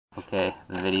Okay,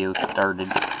 the video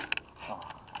started. Oh,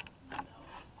 no.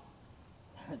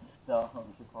 It's dumb.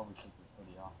 We should probably take this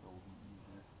hoodie off so it'll be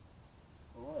easier.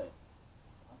 For what?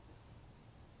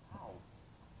 Ow.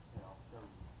 Here, I'll show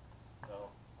you.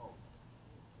 So, oh,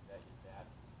 is that your jab?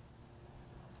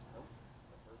 Nope.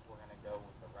 So first we're going to go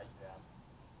with the right jab.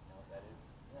 You know what that is?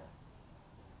 Yeah.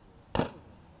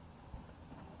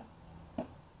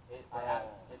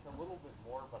 It's a little bit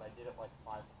more, but I did it like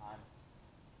 5 times.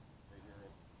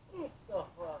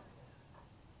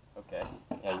 Okay,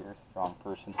 yeah, you're a strong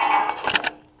person.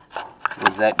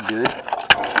 Was that good?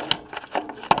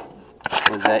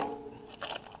 Was that...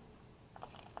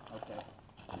 Okay,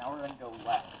 now we're going to go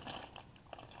left.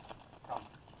 Come.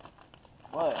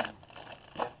 What?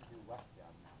 You have to do left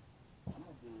jab now. I'm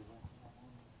going to do left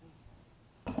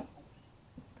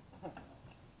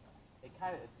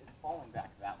jab. It's falling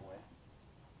back that way.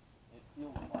 It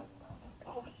feels like that.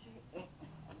 Oh shit! Are you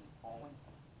falling?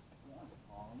 Yeah, I'm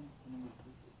falling.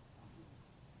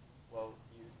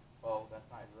 Well, that's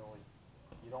not really.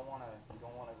 You don't want to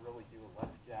really do a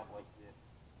left jab like this.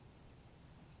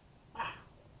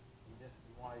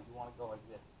 You want to go like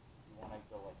this. You want to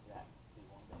go like that. So you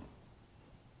want to go.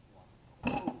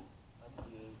 I'm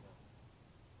Diego.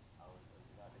 Oh,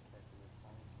 is that the character that's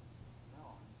playing?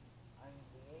 No, I'm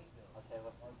Diego. Okay,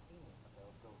 let's go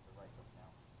with the right hook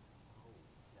now. Oh,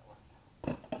 yeah, left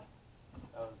jab.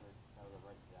 That was the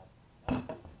right jab.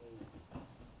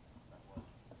 That was.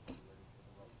 You ready for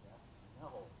the right jab?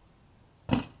 No.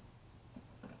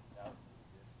 That was pretty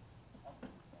good.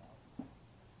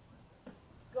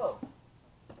 Go.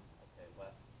 Okay,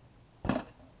 left.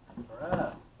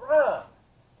 Bruh.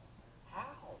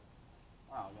 How?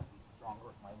 Wow, I got to be stronger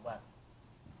with my left.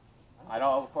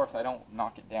 Of course, I don't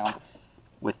knock it down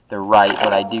with the right,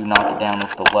 but I do knock it down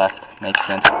with the left. Makes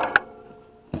sense.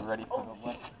 You ready for the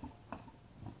left?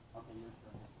 Okay, your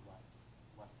turn with the left.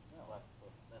 Left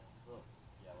foot.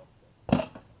 Yeah, left foot.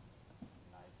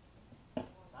 Nice. Not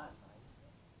nice.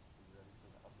 Are you ready for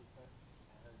the uppercut?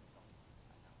 I heard something. I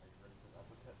know. Are you ready for the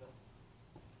uppercut though?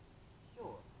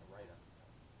 Sure. The right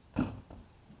uppercut.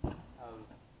 Oh,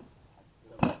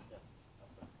 the left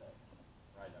uppercut.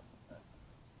 Right uppercut.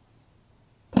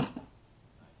 Nice.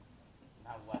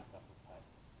 Now left uppercut.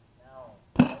 Now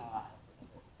right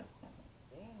uppercut.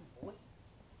 Dang, boy.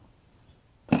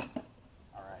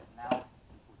 Alright, now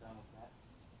if we're done with that,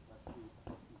 let's do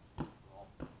free for all.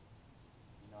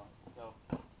 You know, so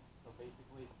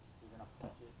basically you're gonna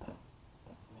punch it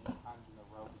many times in a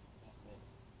row but you can't miss.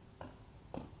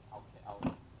 Okay,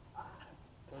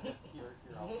 so just here,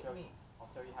 I'll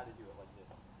show you how to do it like this.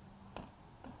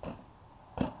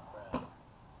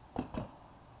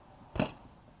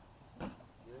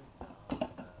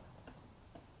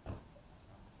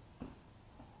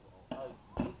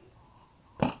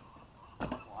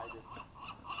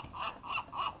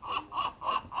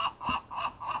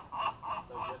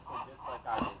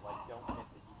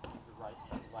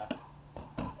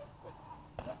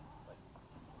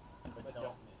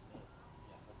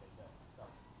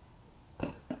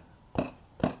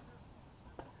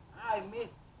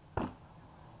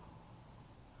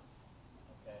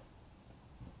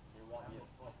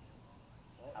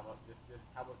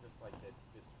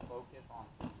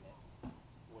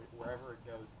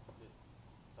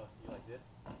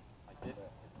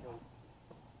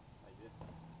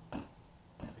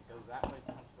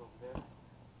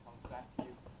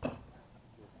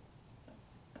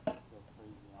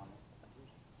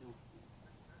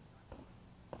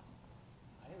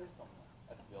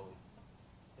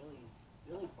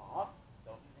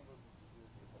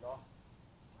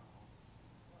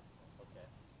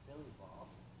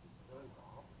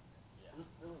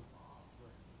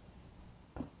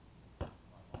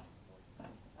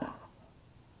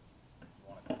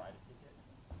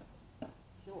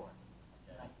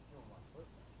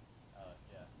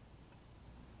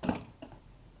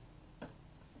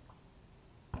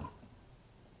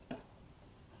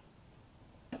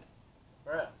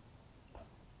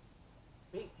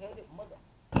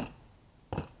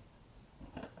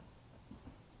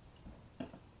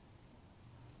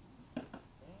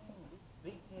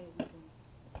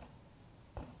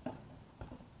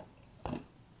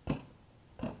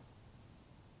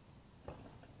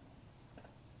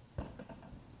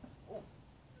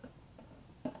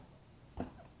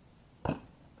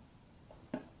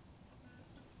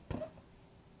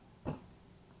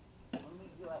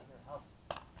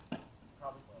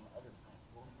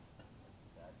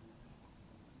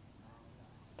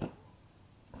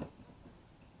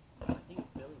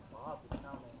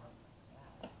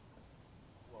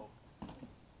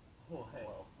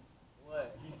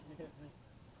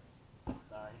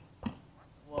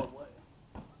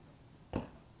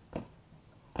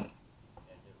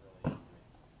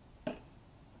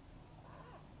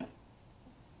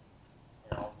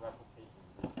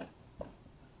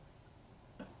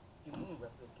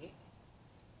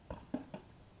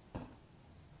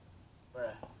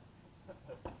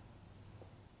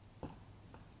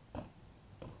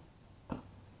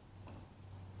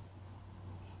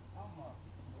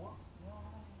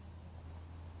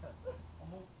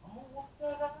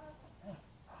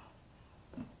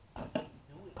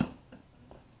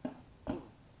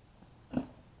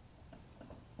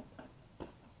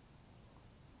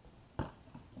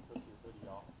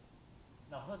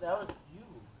 Oh, that was you.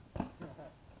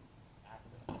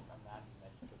 Actually, imagine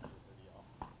that you took your video.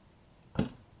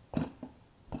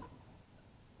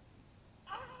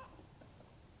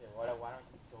 Okay, why don't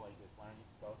you go like this? Why don't you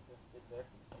go sit there?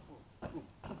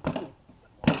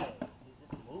 Why? You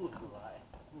just move, right?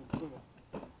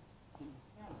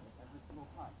 Every single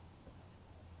time.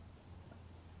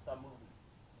 Stop moving.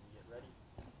 And you get ready,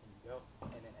 and you go,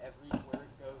 and then everywhere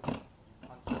it goes, you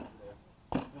punch it over there.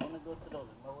 You want to go to the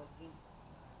limo with me?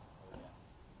 Oh yeah.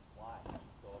 Why? You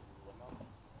still have your limo?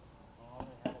 I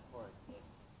only had it for a kid.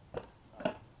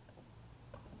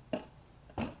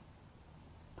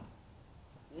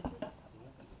 This is that's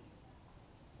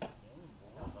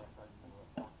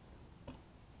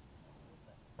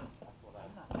what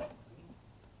I'm not doing.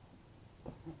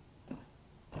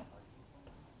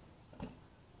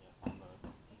 Yes, I'm the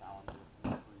challenger from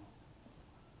the free.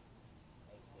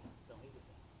 Hey, don't eat it.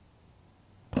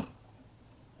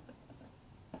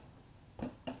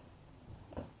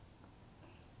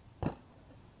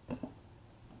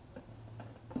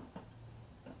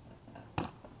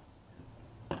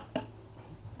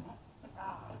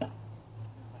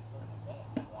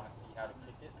 Want to see how to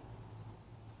kick it?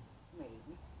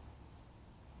 Maybe.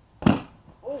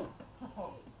 Oh!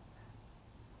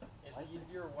 It's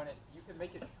easier when you can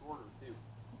make it shorter too.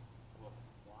 Look.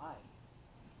 Why?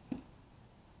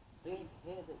 Big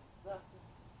headed sucker.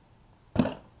 It's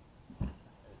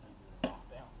easier to knock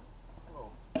down.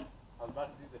 Oh. I was about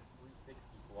to do the 360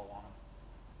 blow on him.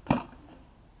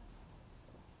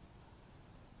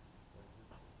 What is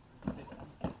this?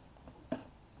 360?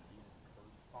 You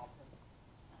curve stomp him?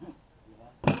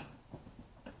 Yeah.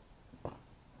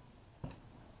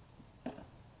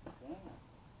 Damn.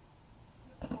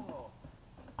 Oh.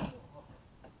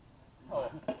 Oh.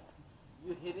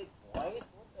 You hit it twice?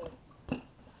 What the?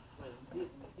 Wait, you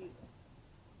didn't hit it.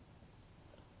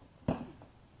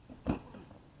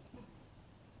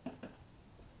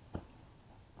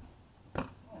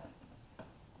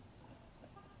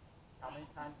 How many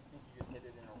times do you think you could hit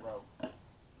it in a row?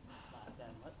 Not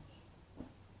that much.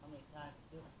 How many times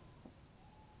do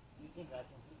you think I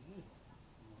can hit you?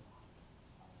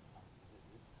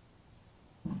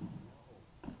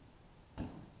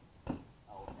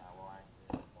 Oh, yeah, well,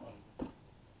 actually,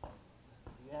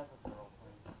 do you have a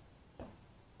girlfriend?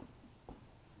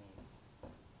 Maybe.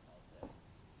 Okay.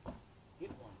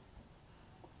 Get one.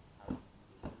 How do you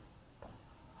do it?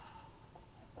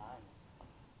 Fine.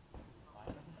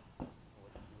 Fine. What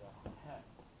do you do after that?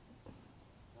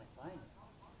 Like, fine.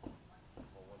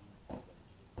 Well, what do you tell them?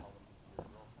 You just tell them to be your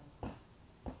girlfriend?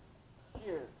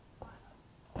 Cheers.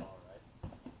 All right.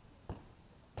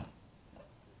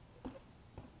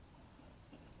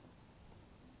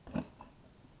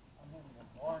 I'm having a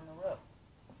bar in a row.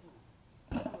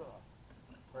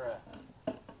 Bruh.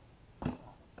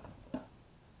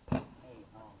 Hey,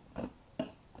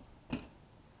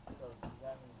 so you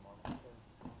got any more pictures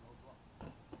on those ones? What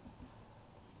do you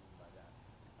mean by that?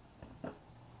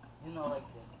 You know, like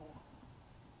this whole...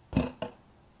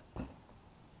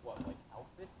 What, like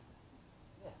outfits?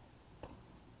 Yeah.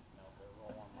 No, they're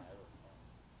all on my other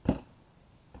phone.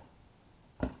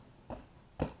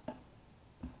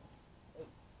 Hey,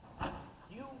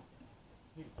 you...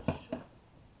 You shut.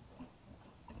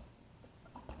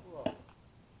 Whoa.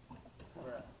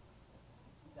 Bruh.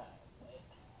 You got wet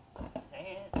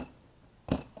sand.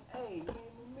 Hey, you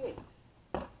made me mix.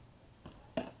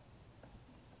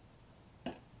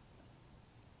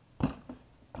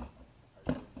 Are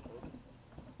you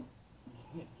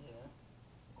in the yeah.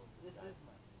 This is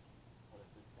my... What if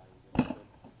this guy was in the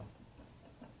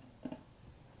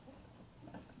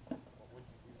What would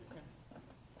you do to him?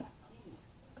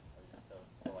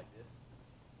 So like this? So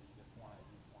you just want to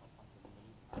punch him in the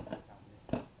knee? I'm going to count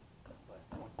this. But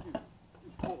 1, 2,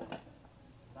 3, 4.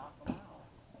 Knock him out.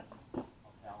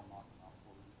 Okay, I'll knock him out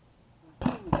for you.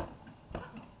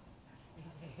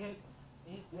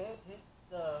 His head hit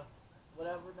the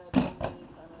whatever that thing is.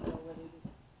 I don't know what it is.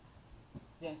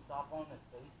 Didn't stop on his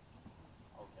face.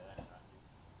 Okay, that's not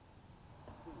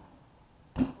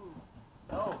you.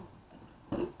 No.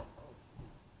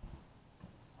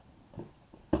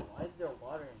 Why is there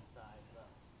water inside?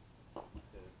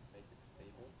 To make it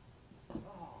stable.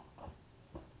 Oh.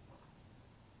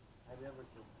 Have you ever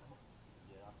killed him?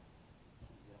 Yeah.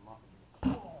 You get him up and you just...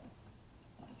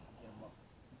 Get him up.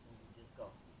 And you just go.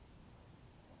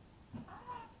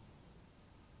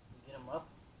 You get him up.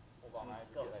 Hold on, I have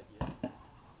a good idea.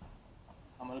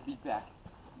 I'm gonna be back.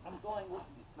 I'm going with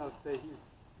you. No, stay here.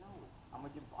 No. I'm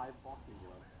gonna give 5 boxing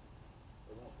gloves.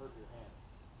 It won't hurt your hand.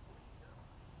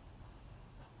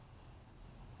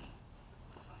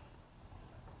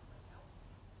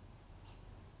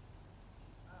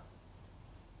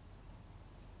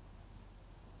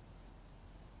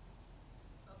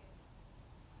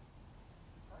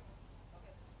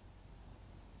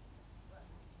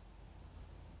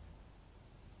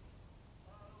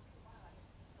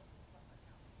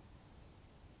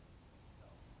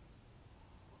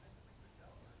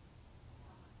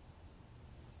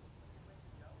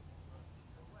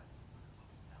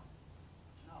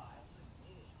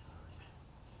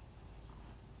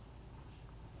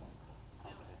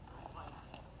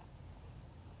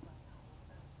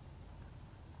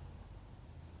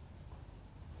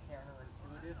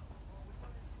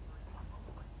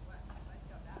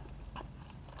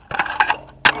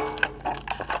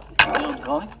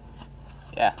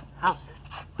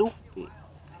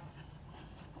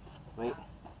 Wait.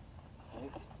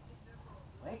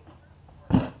 Wait.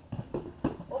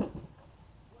 Oh.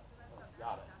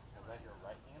 Got it. Is that your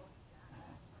right hand?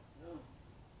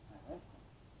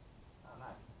 Oh,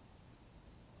 nice.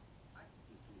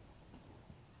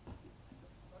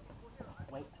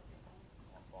 Wait.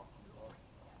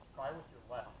 Try with your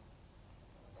left.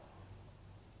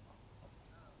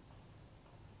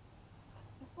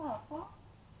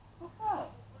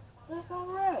 That's all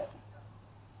right.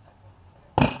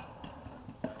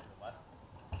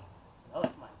 No,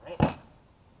 it's my right.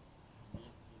 You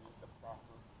need the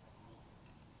proper technique.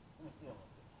 Let me feel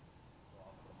it.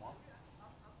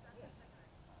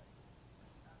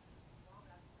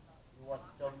 You watch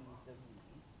WWE?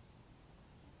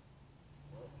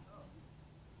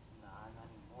 Nah, not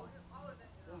anymore.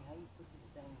 Dang, how you put these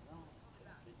things on?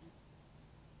 Did you?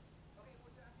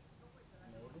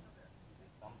 Maybe. Did you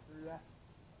thumb through that?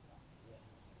 Yeah.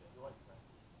 You like that?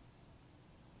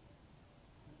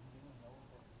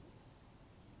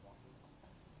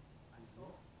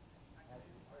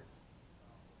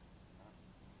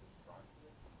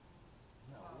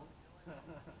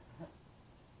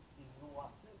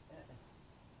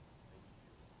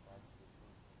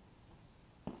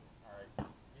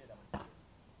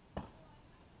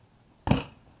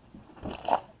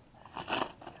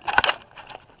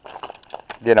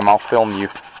 Get him, I'll film you.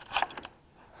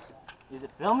 Is it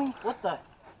filming? What the?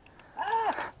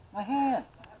 Ah! My hand!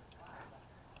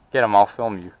 Get him, I'll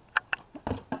film you.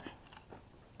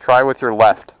 Try with your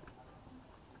left.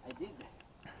 I did.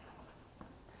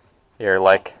 Here,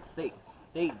 like. Stay,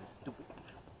 stupid.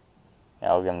 Yeah,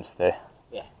 I'll get him to stay.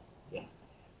 Yeah.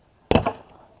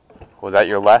 Was that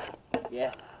your left?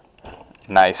 Yeah.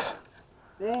 Nice.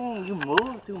 Dang, you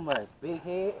move too much, big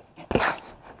head.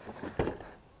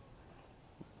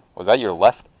 Was that your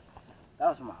left? That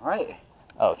was my right.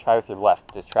 Oh, try with your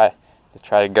left. Just try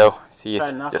to go. See, Try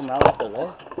it's to knock just him out with the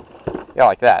left. yeah,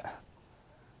 like that.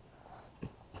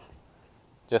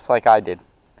 Just like I did.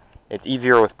 It's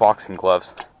easier with boxing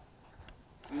gloves.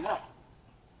 You know.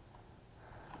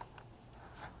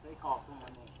 They call someone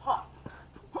named Pop.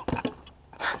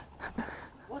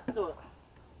 What the?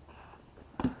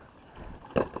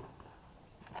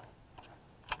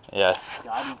 Yeah.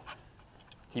 Got him.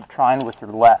 Keep trying with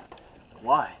your left.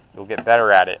 Why? You'll get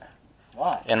better at it.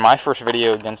 Why? In my first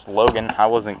video against Logan, I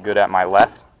wasn't good at my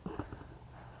left.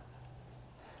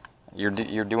 You're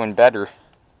doing better.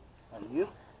 Are you?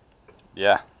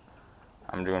 Yeah,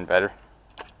 I'm doing better.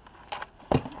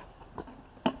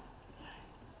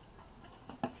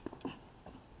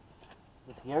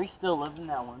 Is Harry still living in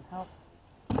that one house?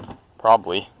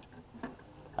 Probably.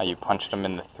 How you punched him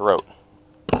in the throat.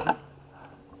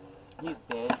 He's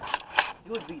dead. He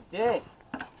would be dead.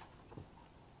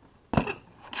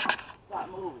 Stop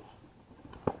moving.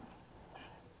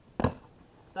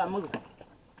 Stop moving.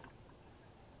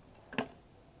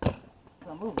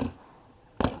 Stop moving.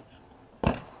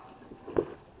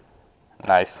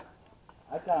 Nice.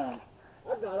 I got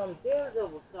him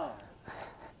Daredevil style.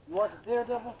 You watch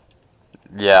Daredevil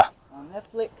Yeah. on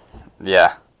Netflix?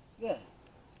 Yeah. Yeah.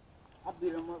 I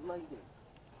beat him up like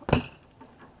this.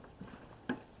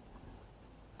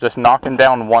 Just knock him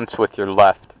down once with your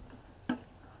left.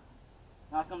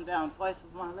 Knock him down twice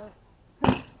with my left.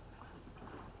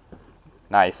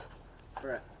 Nice.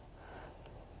 Correct.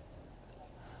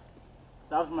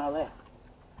 That was my left.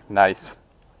 Nice.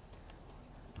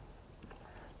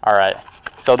 All right.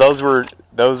 So those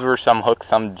were some hooks,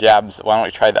 some jabs. Why don't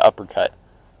we try the uppercut?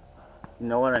 You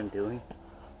know what I'm doing?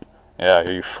 Yeah,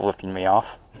 are you flipping me off?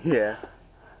 Yeah.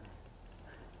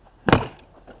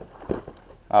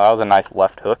 Oh, that was a nice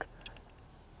left hook.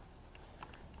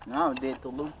 Now I did the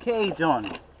Luke Cage on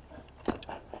it.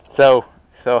 So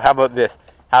how about this?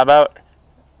 How about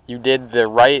you did the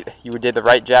right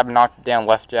jab, knocked it down,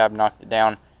 left jab, knocked it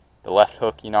down, the left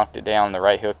hook, you knocked it down, the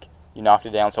right hook, you knocked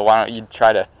it down. So why don't you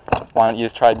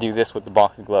just try to do this with the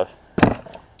boxing gloves?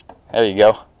 There you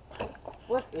go.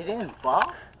 What? It didn't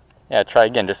fall? Yeah, try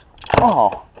again. Just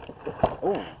oh.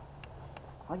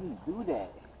 How do you do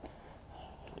that?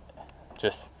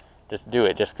 Just do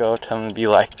it. Just go to him and be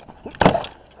like,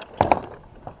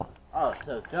 Oh,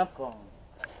 so jump on.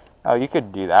 oh, you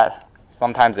could do that.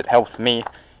 Sometimes it helps me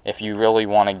if you really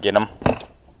want to get them.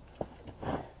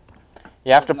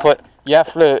 You have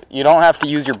to you don't have to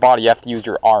use your body, you have to use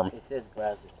your arm. It says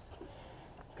browsers.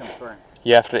 Confirm.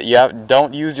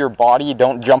 Don't use your body,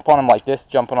 don't jump on them like this,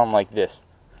 jump on them like this.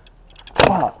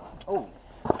 Oh.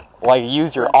 Like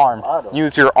use your arm.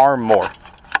 Use your arm more.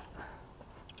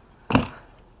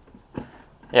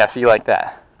 Yeah, see, like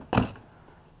that.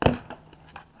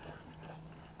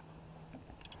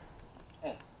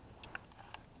 Hey.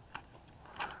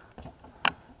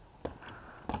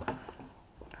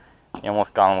 You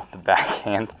almost got him with the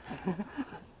backhand.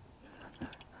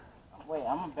 Wait,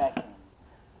 I'm a backhand.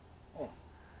 Hey,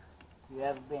 you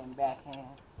ever been backhand?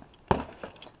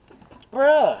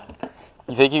 Bruh!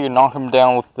 You think you can knock him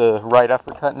down with the right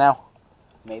uppercut now?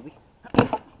 Maybe.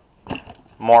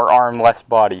 More arm, less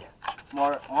body.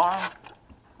 More arm,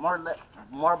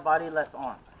 more body, less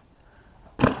arm.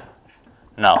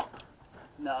 No.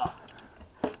 No.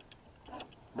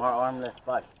 More arm, less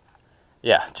body.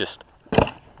 Yeah, just...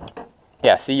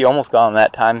 Yeah, see, you almost got him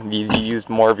that time because you used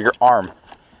more of your arm.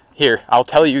 Here, I'll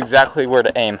tell you exactly where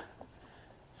to aim.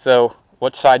 So,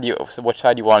 which side do you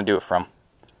want to do it from?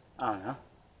 I don't know.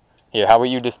 Here, how about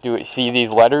you just do it? See these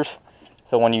letters?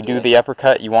 So when you do the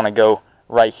uppercut, you want to go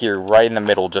right here, right in the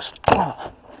middle, just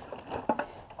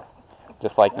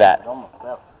like that.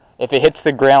 If it hits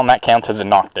the ground, that counts as a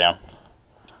knockdown.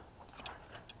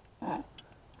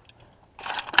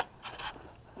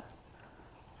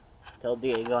 Tell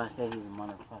Diego I said he's a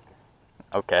motherfucker.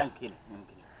 Okay. I'm kidding.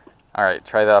 Alright,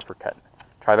 try the uppercut.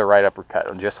 Try the right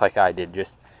uppercut, just like I did.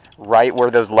 Just right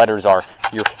where those letters are.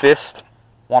 Your fist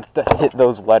wants to hit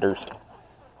those letters.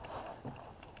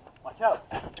 Watch out.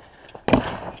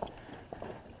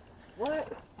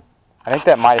 What? I think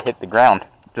that might have hit the ground.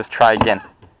 Just try again.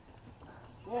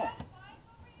 Yeah.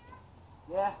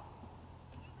 Yeah.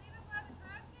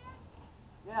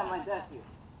 Yeah, my dad's here.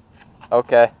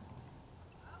 Okay.